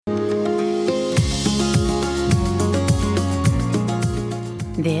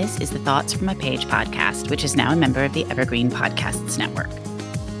This is the Thoughts from a Page podcast, which is now a member of the Evergreen Podcasts Network.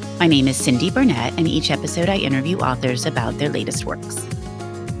 My name is Cindy Burnett, and each episode I interview authors about their latest works.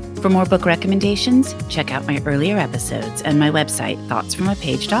 For more book recommendations, check out my earlier episodes and my website,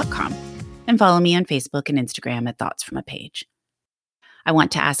 thoughtsfromapage.com, and follow me on Facebook and Instagram at Thoughts From a Page. I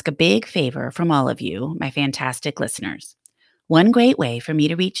want to ask a big favor from all of you, my fantastic listeners. One great way for me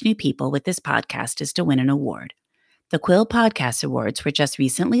to reach new people with this podcast is to win an award. The Quill Podcast Awards were just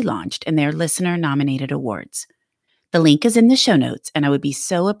recently launched, and they're listener-nominated awards. The link is in the show notes, and I would be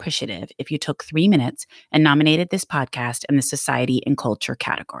so appreciative if you took 3 minutes and nominated this podcast in the Society and Culture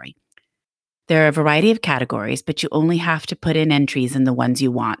category. There are a variety of categories, but you only have to put in entries in the ones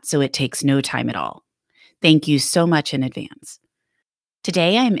you want, so it takes no time at all. Thank you so much in advance.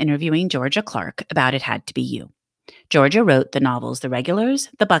 Today, I am interviewing Georgia Clark about It Had to Be You. Georgia wrote the novels The Regulars,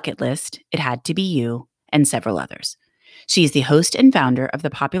 The Bucket List, It Had to Be You, and several others. She is the host and founder of the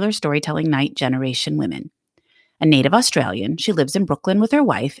popular storytelling night Generation Women. A native Australian, she lives in Brooklyn with her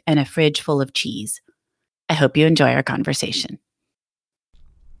wife and a fridge full of cheese. I hope you enjoy our conversation.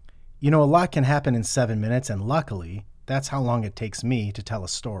 You know, a lot can happen in 7 minutes, and luckily, that's how long it takes me to tell a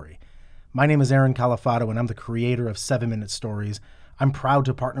story. My name is Aaron Califato, and I'm the creator of 7-Minute Stories. I'm proud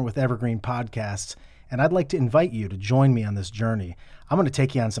to partner with Evergreen Podcasts, and I'd like to invite you to join me on this journey. I'm going to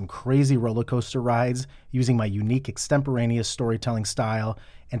take you on some crazy roller coaster rides using my unique extemporaneous storytelling style,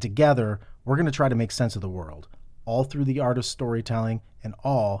 and together, we're going to try to make sense of the world, all through the art of storytelling, and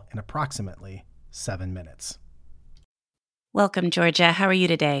all in approximately 7 minutes. Welcome, Georgia. How are you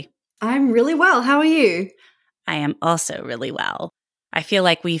today? I'm really well. How are you? I am also really well. I feel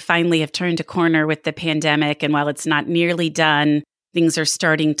like we finally have turned a corner with the pandemic, and while it's not nearly done, things are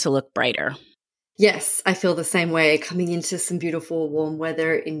starting to look brighter. Yes, I feel the same way, coming into some beautiful warm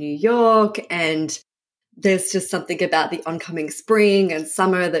weather in New York, and there's just something about the oncoming spring and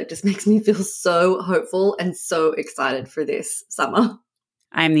summer that just makes me feel so hopeful and so excited for this summer.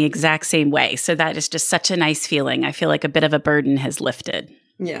 I'm the exact same way, so that is just such a nice feeling. I feel like a bit of a burden has lifted.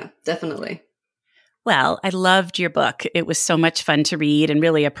 Yeah, definitely. Well, I loved your book. It was so much fun to read and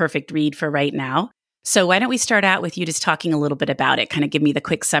really a perfect read for right now. So why don't we start out with you just talking a little bit about it, kind of give me the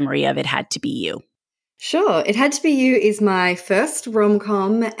quick summary of It Had to Be You. Sure. It Had to Be You is my first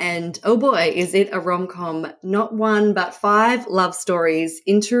rom-com, and oh boy, is it a rom-com. Not one, but 5 love stories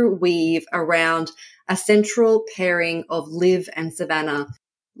interweave around a central pairing of Liv and Savannah.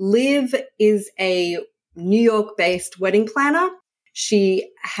 Liv is a New York-based wedding planner. She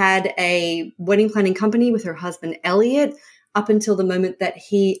had a wedding planning company with her husband, Elliot, up until the moment that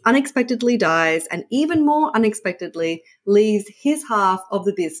he unexpectedly dies, and even more unexpectedly leaves his half of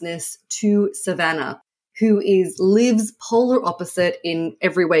the business to Savannah, who is Liv's polar opposite in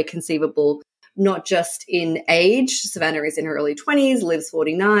every way conceivable, not just in age. Savannah is in her early 20s, Liv's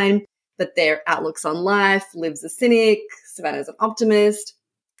 49, but their outlooks on life. Liv's a cynic, Savannah's an optimist.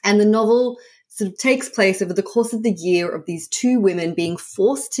 And the novel sort of takes place over the course of the year of these 2 women being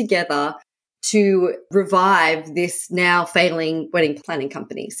forced together to revive this now failing wedding planning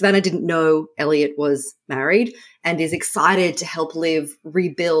company. Savannah didn't know Elliot was married and is excited to help Liv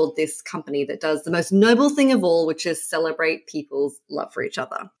rebuild this company that does the most noble thing of all, which is celebrate people's love for each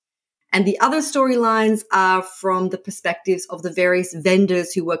other. And the other storylines are from the perspectives of the various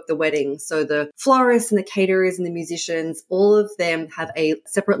vendors who work the wedding. So the florists and the caterers and the musicians, all of them have a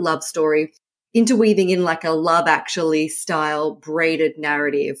separate love story, interweaving in like a Love Actually style braided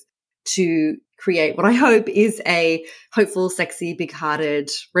narrative to create what I hope is a hopeful, sexy,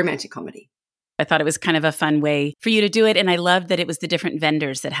 big-hearted romantic comedy. I thought it was kind of a fun way for you to do it, and I loved that it was the different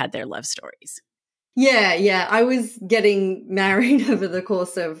vendors that had their love stories. Yeah. I was getting married over the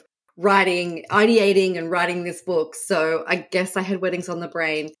course of ideating and writing this book, so I guess I had weddings on the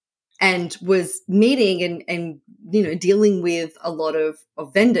brain and was meeting and dealing with a lot of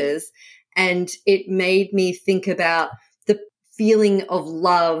vendors, and it made me think about the feeling of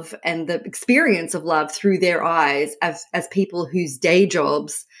love and the experience of love through their eyes as people whose day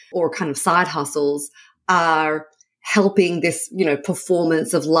jobs or kind of side hustles are helping this,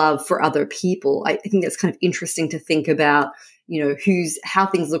 performance of love for other people. I think that's kind of interesting to think about, how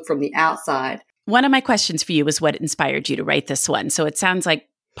things look from the outside. One of my questions for you was what inspired you to write this one. So it sounds like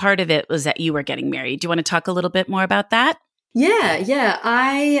part of it was that you were getting married. Do you want to talk a little bit more about that? Yeah.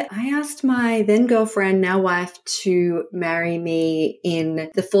 I asked my then girlfriend, now wife, to marry me in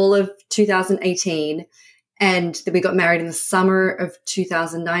the fall of 2018. And then we got married in the summer of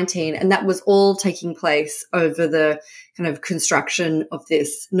 2019. And that was all taking place over the kind of construction of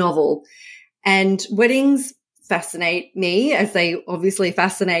this novel. And weddings fascinate me, as they obviously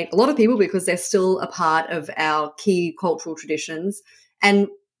fascinate a lot of people, because they're still a part of our key cultural traditions. And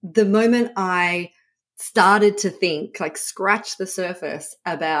the moment I started to think, like scratch the surface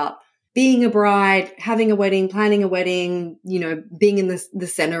about being a bride, having a wedding, planning a wedding, being in the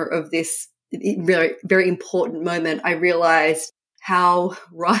center of this very, very important moment, I realized how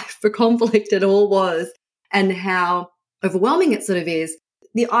rife for conflict it all was and how overwhelming it sort of is.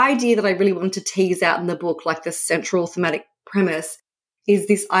 The idea that I really want to tease out in the book, like the central thematic premise, is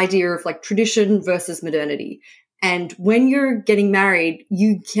this idea of like tradition versus modernity. And when you're getting married,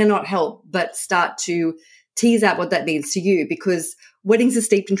 you cannot help but start to tease out what that means to you, because weddings are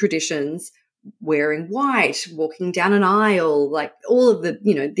steeped in traditions, wearing white, walking down an aisle, like all of the,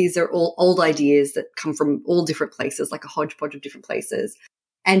 these are all old ideas that come from all different places, like a hodgepodge of different places.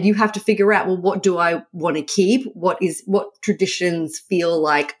 And you have to figure out, well, what do I want to keep? What traditions feel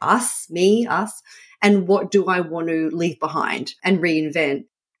like us, and what do I want to leave behind and reinvent?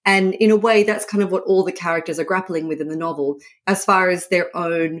 And in a way, that's kind of what all the characters are grappling with in the novel, as far as their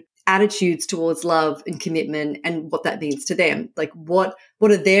own attitudes towards love and commitment and what that means to them. Like what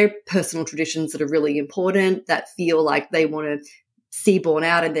are their personal traditions that are really important, that feel like they want to see born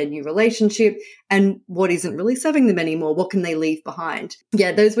out in their new relationship, and what isn't really serving them anymore? What can they leave behind?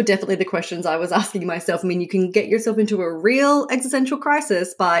 Yeah, those were definitely the questions I was asking myself. I mean, you can get yourself into a real existential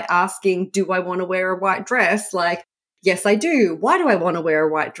crisis by asking, do I want to wear a white dress? Like, yes, I do. Why do I want to wear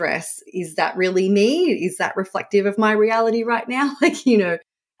a white dress? Is that really me? Is that reflective of my reality right now?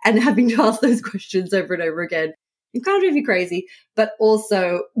 And having to ask those questions over and over again, it kind of drive you crazy, but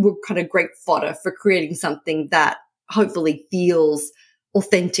also were kind of great fodder for creating something that hopefully feels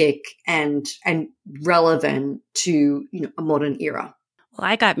authentic and relevant to, a modern era. Well,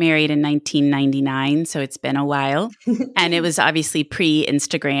 I got married in 1999, so it's been a while. And it was obviously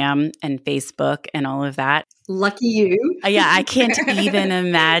pre-Instagram and Facebook and all of that. Lucky you. Yeah, I can't even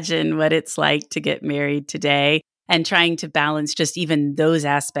imagine what it's like to get married today and trying to balance just even those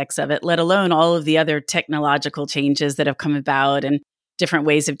aspects of it, let alone all of the other technological changes that have come about and different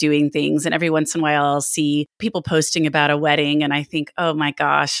ways of doing things. And every once in a while, I'll see people posting about a wedding and I think, oh my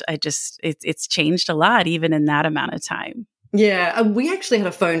gosh, it's changed a lot, even in that amount of time. Yeah, we actually had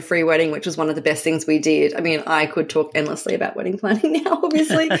a phone-free wedding, which was one of the best things we did. I mean, I could talk endlessly about wedding planning now,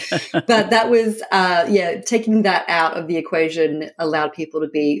 obviously, but that was, taking that out of the equation allowed people to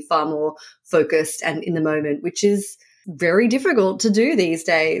be far more focused and in the moment, which is very difficult to do these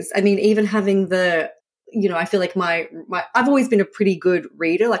days. I mean, even having I feel like I've always been a pretty good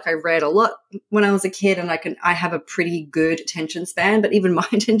reader. Like I read a lot when I was a kid, and I have a pretty good attention span, but even my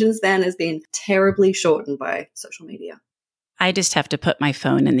attention span has been terribly shortened by social media. I just have to put my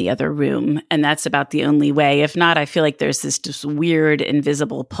phone in the other room, and that's about the only way. If not, I feel like there's this just weird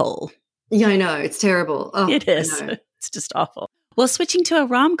invisible pull. Yeah, I know. It's terrible. Oh, it is. It's just awful. Well, switching to a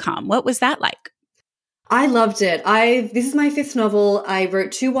rom-com, what was that like? I loved it. This is my fifth novel. I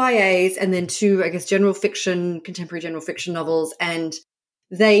wrote 2 YAs and then 2, I guess, contemporary general fiction novels. And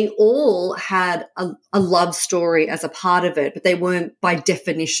they all had a love story as a part of it, but they weren't by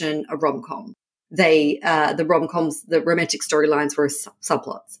definition a rom-com. The rom-coms, the romantic storylines were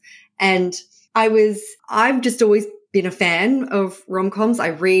subplots. And I've just always been a fan of rom-coms. I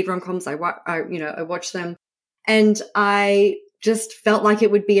read rom-coms. I watch them. And I just felt like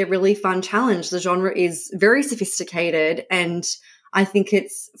it would be a really fun challenge. The genre is very sophisticated, and I think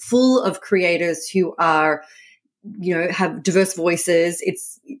it's full of creators who are, have diverse voices.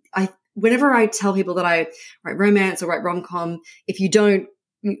 Whenever I tell people that I write romance or write rom-com, if you're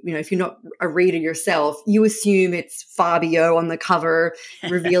not a reader yourself, you assume it's Fabio on the cover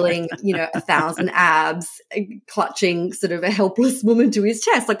revealing, 1,000 abs, clutching sort of a helpless woman to his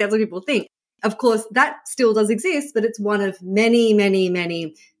chest. Like that's what people think. Of course, that still does exist, but it's one of many, many,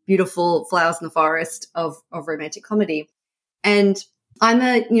 many beautiful flowers in the forest of romantic comedy. And I'm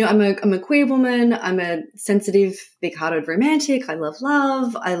a queer woman. I'm a sensitive, big-hearted romantic. I love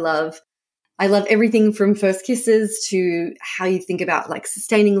love. I love everything from first kisses to how you think about like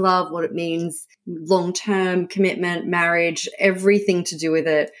sustaining love, what it means, long-term commitment, marriage, everything to do with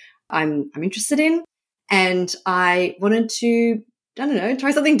it. I'm interested in, and I wanted to,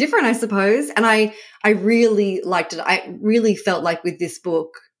 try something different, I suppose. And I really liked it. I really felt like with this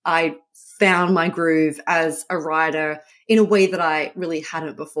book, I found my groove as a writer in a way that I really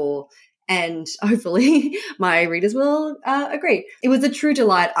hadn't before. And hopefully my readers will agree. It was a true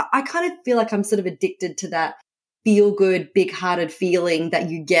delight. I kind of feel like I'm sort of addicted to that feel-good, big-hearted feeling that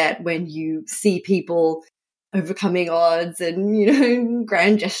you get when you see people overcoming odds and,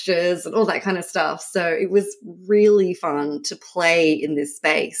 grand gestures and all that kind of stuff. So it was really fun to play in this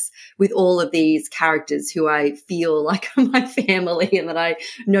space with all of these characters who I feel like are my family and that I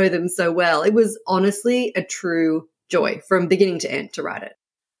know them so well. It was honestly a true joy from beginning to end to write it.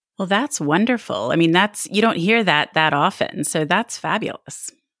 Well, that's wonderful. I mean, you don't hear that often. So that's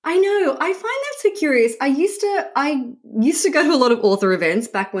fabulous. I know. I find that so curious. I used to go to a lot of author events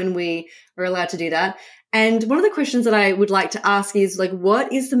back when we were allowed to do that. And one of the questions that I would like to ask is like,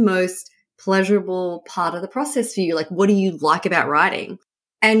 what is the most pleasurable part of the process for you? Like, what do you like about writing?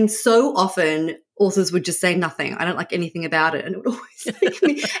 And so often authors would just say nothing. I don't like anything about it. And it would always make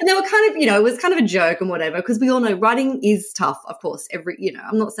me, and they were kind of, it was kind of a joke and whatever, because we all know writing is tough, of course.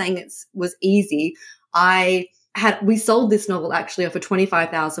 I'm not saying it was easy. We sold this novel actually off a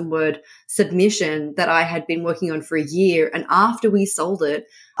 25,000 word submission that I had been working on for a year. And after we sold it,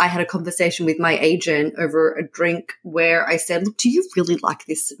 I had a conversation with my agent over a drink where I said, look, do you really like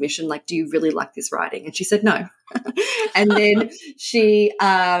this submission? Like, do you really like this writing? And she said, no. And then she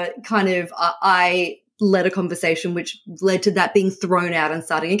I led a conversation which led to that being thrown out and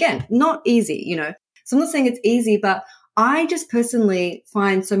starting again. Not easy, So I'm not saying it's easy, but I just personally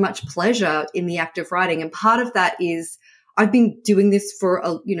find so much pleasure in the act of writing. And part of that is I've been doing this for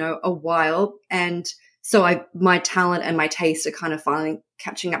a while. And so my talent and my taste are kind of finally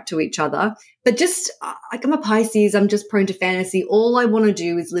catching up to each other. But just like I'm a Pisces, I'm just prone to fantasy. All I want to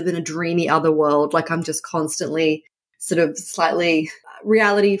do is live in a dreamy other world. Like I'm just constantly sort of slightly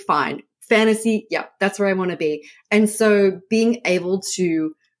reality, fine. Fantasy, yeah, that's where I want to be. And so being able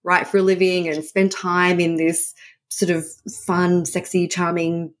to write for a living and spend time in this sort of fun, sexy,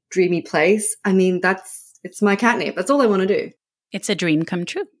 charming, dreamy place, I mean, it's my catnip. That's all I want to do. It's a dream come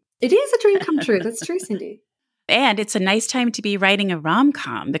true. It is a dream come true. That's true, Cindy. And it's a nice time to be writing a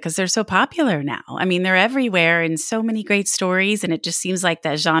rom-com because they're so popular now. I mean, they're everywhere and so many great stories, and it just seems like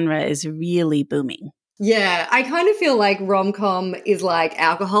that genre is really booming. Yeah, I kind of feel like rom-com is like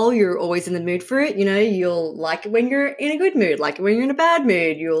alcohol. You're always in the mood for it. You'll like it when you're in a good mood, like it when you're in a bad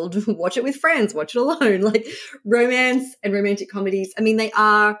mood. You'll watch it with friends, watch it alone. Like romance and romantic comedies, I mean, they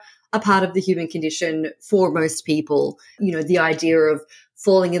are a part of the human condition for most people. The idea of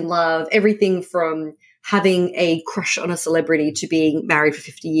falling in love, everything from having a crush on a celebrity to being married for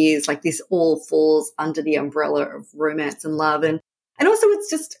 50 years, like this all falls under the umbrella of romance and love. And also it's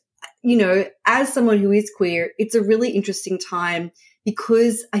just, as someone who is queer, it's a really interesting time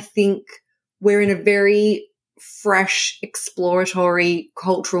because I think we're in a very fresh, exploratory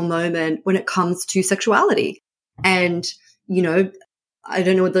cultural moment when it comes to sexuality. And, I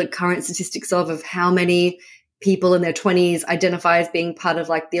don't know what the current statistics of how many people in their 20s identify as being part of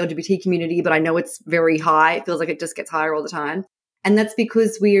like the LGBT community, but I know it's very high. It feels like it just gets higher all the time. And that's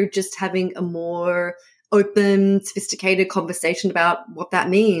because we're just having a more open, sophisticated conversation about what that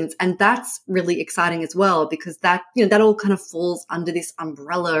means. And that's really exciting as well, because that, that all kind of falls under this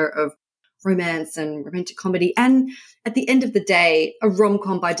umbrella of romance and romantic comedy. And at the end of the day, a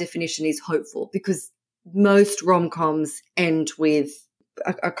rom-com by definition is hopeful because most rom-coms end with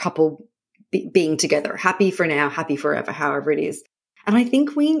a couple being together, happy for now, happy forever, however it is. And I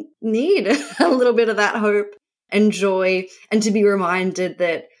think we need a little bit of that hope and joy, and to be reminded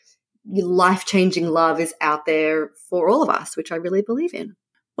that life-changing love is out there for all of us, which I really believe in.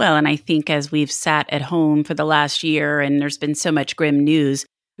 Well, and I think as we've sat at home for the last year and there's been so much grim news,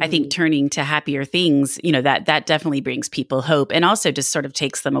 I think turning to happier things, that definitely brings people hope and also just sort of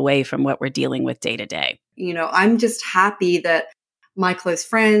takes them away from what we're dealing with day to day. I'm just happy that my close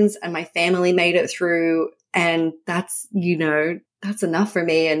friends and my family made it through, and that's enough for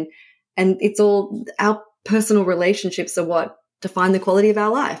me. And it's all our personal relationships are what define the quality of our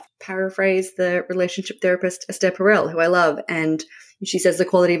life. Paraphrase the relationship therapist Esther Perel, who I love. And she says the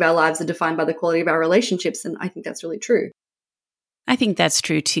quality of our lives are defined by the quality of our relationships. And I think that's really true. I think that's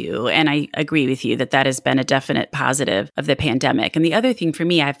true too. And I agree with you that has been a definite positive of the pandemic. And the other thing for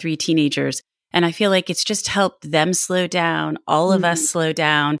me, I have 3 teenagers, and I feel like it's just helped them slow down, all of us slow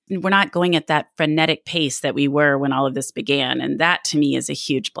down. We're not going at that frenetic pace that we were when all of this began. And that to me is a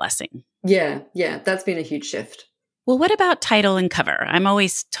huge blessing. Yeah, that's been a huge shift. Well, what about title and cover? I'm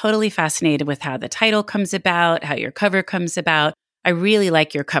always totally fascinated with how the title comes about, how your cover comes about. I really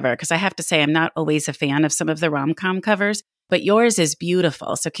like your cover because I have to say I'm not always a fan of some of the rom-com covers, but yours is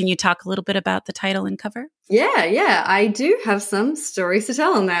beautiful. So can you talk a little bit about the title and cover? Yeah. I do have some stories to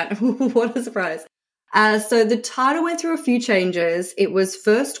tell on that. What a surprise. So the title went through a few changes. It was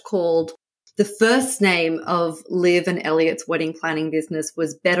first called, the first name of Liv and Elliot's wedding planning business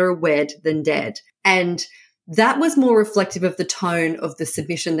was Better Wed Than Dead. And that was more reflective of the tone of the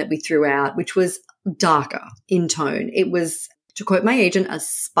submission that we threw out, which was darker in tone. It was, to quote my agent, a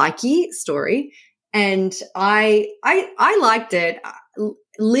spiky story. And I liked it.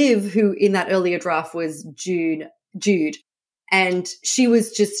 Liv, who in that earlier draft was Jude, and she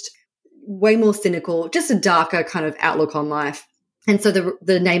was just way more cynical, just a darker kind of outlook on life. And so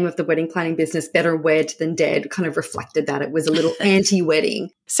the name of the wedding planning business, Better Wed Than Dead, kind of reflected that. It was a little anti-wedding.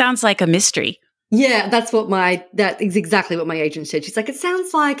 Sounds like a mystery. Yeah, that is exactly what my agent said. She's like, it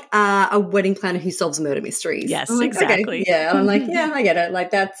sounds like a wedding planner who solves murder mysteries. Yes, I'm like, exactly. Okay. Yeah. And I'm like, yeah, I get it. Like,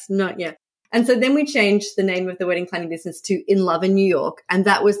 that's not, yeah. And so then we changed the name of the wedding planning business to In Love in New York. And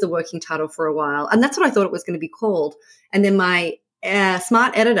that was the working title for a while. And that's what I thought it was going to be called. And then my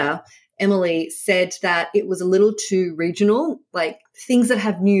smart editor, Emily, said that it was a little too regional, like things that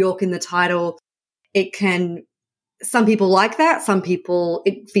have New York in the title. Some people like that. Some people,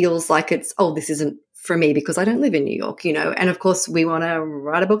 it feels like it's, oh, this isn't for me because I don't live in New York, And of course we want to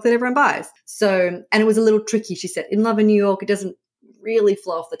write a book that everyone buys. So, and it was a little tricky. She said, In Love in New York, it doesn't really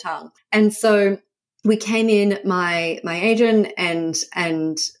flow off the tongue. And so we came in, my agent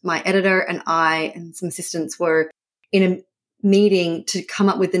and my editor and I and some assistants were in a meeting to come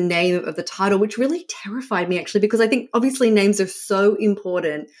up with the name of the title, which really terrified me actually, because I think obviously names are so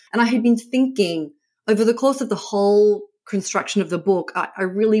important. And I had been thinking over the course of the whole construction of the book, I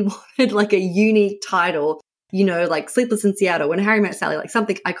really wanted like a unique title, like Sleepless in Seattle, When Harry Met Sally, like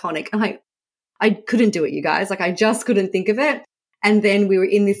something iconic. And I couldn't do it, you guys. Like I just couldn't think of it. And then we were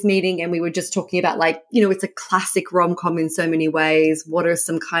in this meeting and we were just talking about like, it's a classic rom-com in so many ways. What are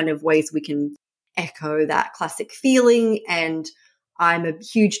some kind of ways we can echo that classic feeling? And I'm a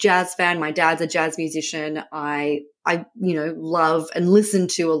huge jazz fan. My dad's a jazz musician. I love and listen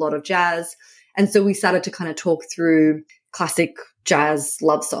to a lot of jazz. And so we started to kind of talk through classic jazz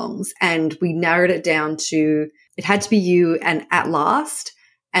love songs, and we narrowed it down to It Had to Be You and At Last.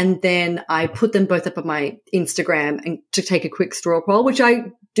 And then I put them both up on my Instagram and to take a quick straw poll, which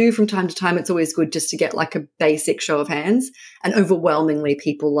I do from time to time. It's always good just to get like a basic show of hands. And overwhelmingly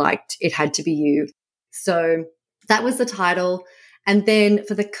people liked It Had to Be You. So that was the title. And then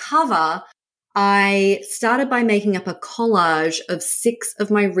for the cover, I started by making up a collage of 6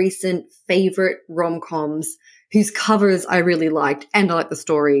 of my recent favorite rom-coms whose covers I really liked, and I liked the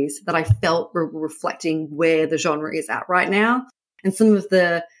stories that I felt were reflecting where the genre is at right now. And some of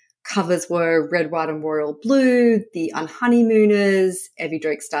the covers were Red, White and Royal Blue, The Unhoneymooners, Evie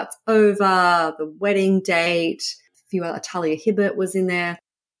Drake Starts Over, The Wedding Date, a few other, Talia Hibbert was in there.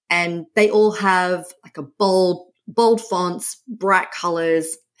 And they all have like a bold fonts, bright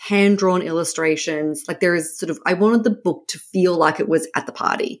colors, hand-drawn illustrations. Like there is I wanted the book to feel like it was at the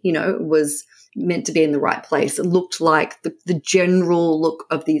party, it was meant to be in the right place. It looked like the general look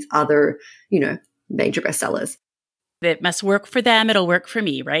of these other, major bestsellers. It must work for them. It'll work for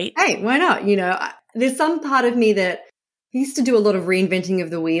me, right? Hey, why not? There's some part of me that used to do a lot of reinventing of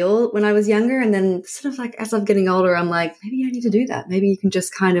the wheel when I was younger. And then sort of like as I'm getting older, I'm like, maybe I need to do that. Maybe you can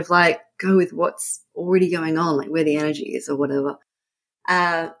just kind of like go with what's already going on, like where the energy is or whatever.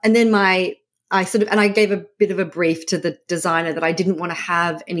 And then I gave a bit of a brief to the designer that I didn't want to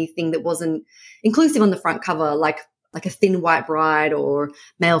have anything that wasn't inclusive on the front cover, like a thin white bride or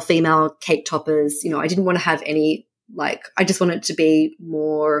male-female cake toppers. I didn't want to have any, I just wanted it to be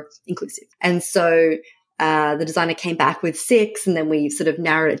more inclusive. And so the designer came back with 6, and then we sort of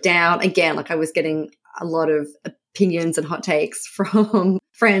narrowed it down. Again, I was getting a lot of opinions and hot takes from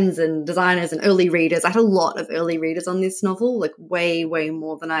friends and designers and early readers. I had a lot of early readers on this novel, like way, way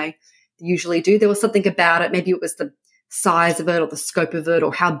more than I usually do. There was something about it. Maybe it was the size of it or the scope of it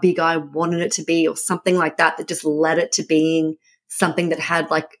or how big I wanted it to be or something like that just led it to being something that had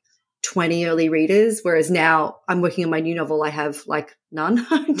 20 early readers. Whereas now I'm working on my new novel, I have none.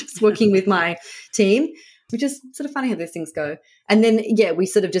 I'm just working with my team, which is sort of funny how those things go. And then, we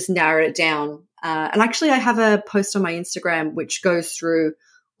sort of just narrowed it down. And actually I have a post on my Instagram which goes through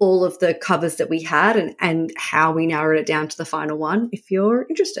all of the covers that we had and how we narrowed it down to the final one, if you're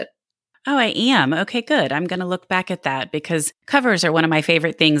interested. Oh, I am. Okay, good. I'm going to look back at that because covers are one of my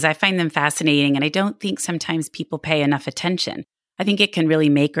favorite things. I find them fascinating, and I don't think sometimes people pay enough attention. I think it can really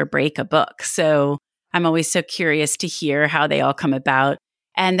make or break a book. So I'm always so curious to hear how they all come about.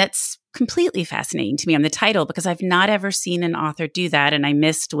 And that's completely fascinating to me on the title because I've not ever seen an author do that. And I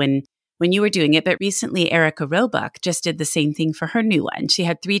missed when you were doing it. But recently, Erica Roebuck just did the same thing for her new one. She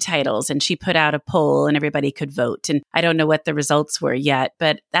had 3 titles and she put out a poll and everybody could vote. And I don't know what the results were yet,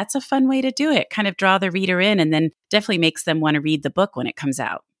 but that's a fun way to do it. Kind of draw the reader in and then definitely makes them want to read the book when it comes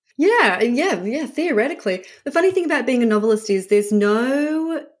out. Yeah, theoretically. The funny thing about being a novelist is there's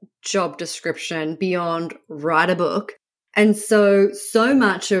no job description beyond write a book. And so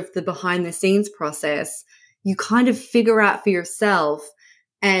much of the behind the scenes process, you kind of figure out for yourself.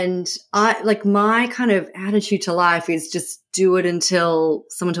 And my kind of attitude to life is just do it until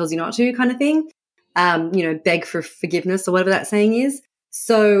someone tells you not to kind of thing. Beg for forgiveness or whatever that saying is.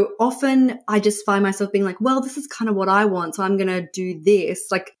 So often I just find myself being like, well, this is kind of what I want, so I'm going to do this.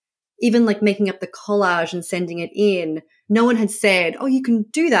 Like even like making up the collage and sending it in. No one had said, oh, you can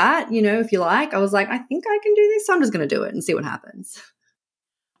do that, if you like. I was like, I think I can do this. So I'm just going to do it and see what happens.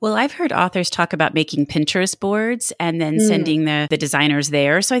 Well, I've heard authors talk about making Pinterest boards and then sending the designers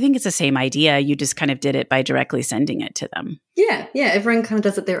there. So I think it's the same idea. You just kind of did it by directly sending it to them. Yeah. Everyone kind of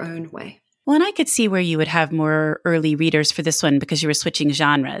does it their own way. Well, and I could see where you would have more early readers for this one because you were switching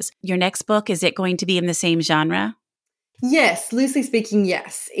genres. Your next book, is it going to be in the same genre? Yes, loosely speaking,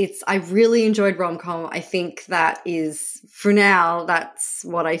 yes. I really enjoyed rom-com. I think that is, for now, that's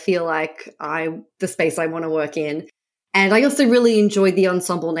what I feel like the space I want to work in. And I also really enjoyed the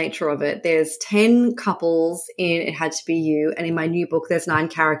ensemble nature of it. There's 10 couples in It Had to Be You, and in my new book, there's 9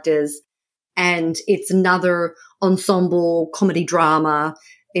 characters. And it's another ensemble comedy drama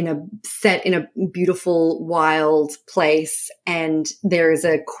set in a beautiful, wild place. And there is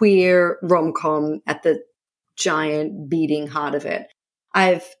a queer rom-com at the giant beating heart of it.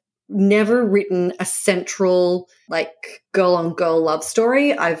 I've never written a central, like, girl-on-girl love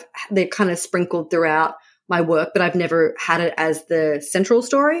story. They're kind of sprinkled throughout my work, but I've never had it as the central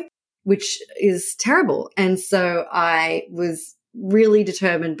story, which is terrible. And so I was really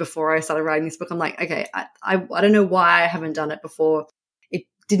determined before I started writing this book. I'm like, okay, I don't know why I haven't done it before. It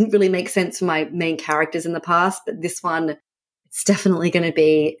didn't really make sense for my main characters in the past, but this one, it's definitely going to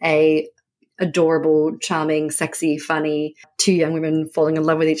be a adorable, charming, sexy, funny, 2 young women falling in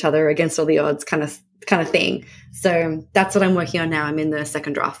love with each other against all the odds kind of thing. So that's what I'm working on now. I'm in the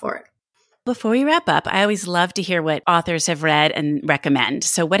second draft for it. Before we wrap up, I always love to hear what authors have read and recommend.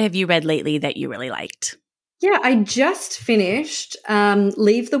 So what have you read lately that you really liked? Yeah, I just finished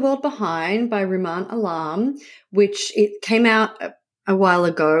Leave the World Behind by Rumaan Alam, which it came out a while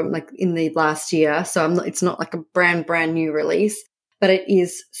ago, like in the last year. So it's not like a brand new release, but it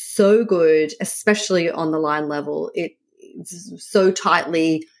is so good, especially on the line level. It's so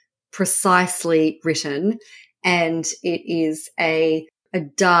tightly, precisely written, and it is a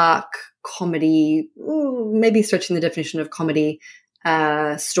dark comedy, maybe stretching the definition of comedy,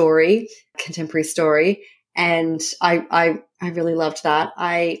 story, contemporary story. And I really loved that.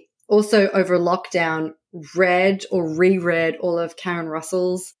 I also, over lockdown, read or reread all of Karen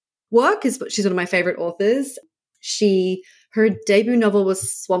Russell's work. She's one of my favorite authors. Her debut novel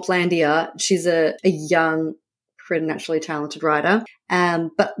was Swamplandia. She's a young, preternaturally talented writer.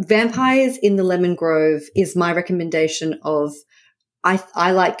 But Vampires in the Lemon Grove is my recommendation of,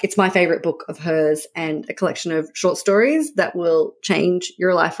 it's my favorite book of hers and a collection of short stories that will change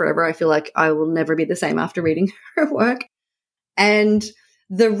your life forever. I feel like I will never be the same after reading her work. And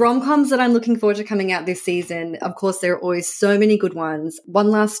the rom-coms that I'm looking forward to coming out this season, of course, there are always so many good ones. One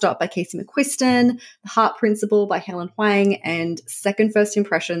Last Stop by Casey McQuiston, The Heart Principle by Helen Huang, and Second First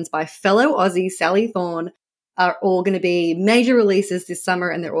Impressions by fellow Aussie Sally Thorne are all going to be major releases this summer,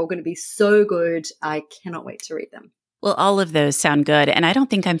 and they're all going to be so good. I cannot wait to read them. Well, all of those sound good, and I don't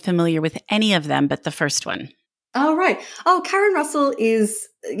think I'm familiar with any of them but the first one. Oh, right. Oh, Karen Russell is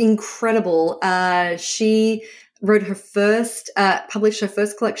incredible. She wrote published her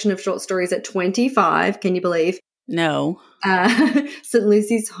first collection of short stories at 25. Can you believe? No. St.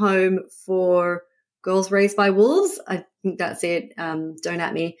 Lucy's Home for Girls Raised by Wolves. I think that's it. Don't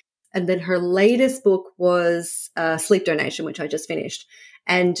at me. And then her latest book was Sleep Donation, which I just finished.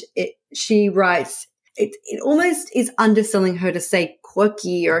 And she writes, it almost is underselling her to say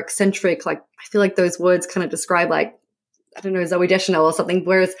quirky or eccentric. Like, I feel like those words kind of describe, like, I don't know, Zooey Deschanel or something,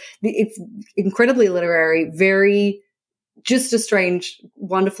 whereas it's incredibly literary, very just a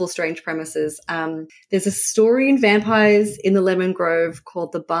wonderful, strange premises. There's a story in Vampires in the Lemon Grove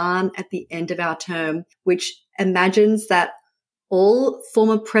called The Barn at the End of Our Term, which imagines that all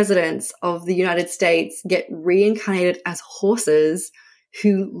former presidents of the United States get reincarnated as horses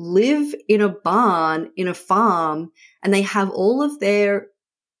who live in a barn, in a farm, and they have all of their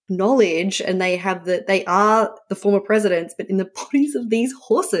knowledge and they are the former presidents, but in the bodies of these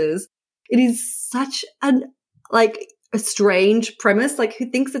horses. It is such a strange premise. Like, who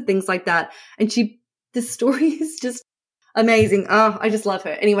thinks of things like that? And the story is just amazing. Oh, I just love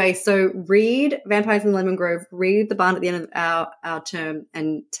her. Anyway, so read Vampires in the Lemon Grove, read The Barn at the End of our Term,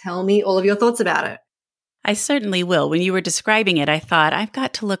 and tell me all of your thoughts about it. I certainly will. When you were describing it, I thought, I've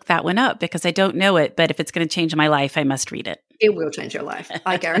got to look that one up because I don't know it, but if it's going to change my life, I must read it. It will change your life.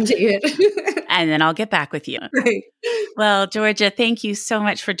 I guarantee it. And then I'll get back with you. Right. Well, Georgia, thank you so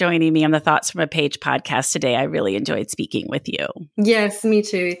much for joining me on the Thoughts from a Page podcast today. I really enjoyed speaking with you. Yes, me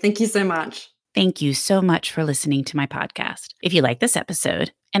too. Thank you so much. Thank you so much for listening to my podcast. If you like this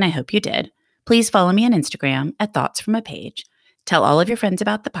episode, and I hope you did, please follow me on Instagram at Thoughts from a Page. Tell all of your friends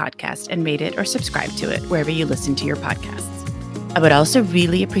about the podcast and rate it or subscribe to it wherever you listen to your podcasts. I would also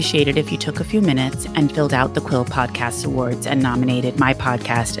really appreciate it if you took a few minutes and filled out the Quill Podcast Awards and nominated my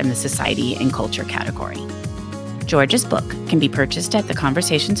podcast in the Society and Culture category. George's book can be purchased at the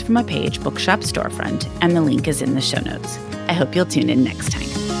Conversations from a Page bookshop storefront, and the link is in the show notes. I hope you'll tune in next time.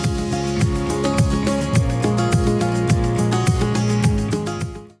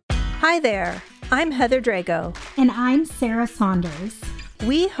 Hi there, I'm Heather Drago. And I'm Sarah Saunders.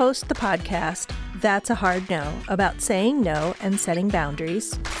 We host the podcast, That's a Hard No, about saying no and setting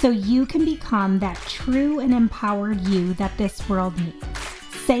boundaries. So you can become that true and empowered you that this world needs.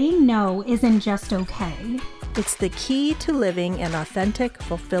 Saying no isn't just okay. It's the key to living an authentic,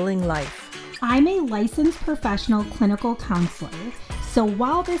 fulfilling life. I'm a licensed professional clinical counselor, so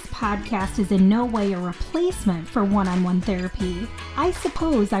while this podcast is in no way a replacement for one-on-one therapy, I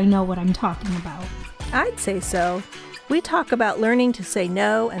suppose I know what I'm talking about. I'd say so. We talk about learning to say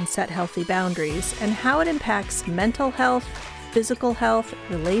no and set healthy boundaries and how it impacts mental health, physical health,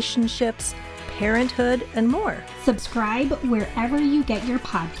 relationships, parenthood, and more. Subscribe wherever you get your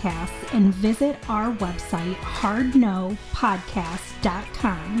podcasts and visit our website,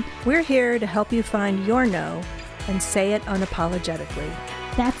 hardnopodcast.com. We're here to help you find your no and say it unapologetically.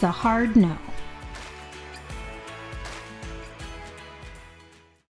 That's a hard no.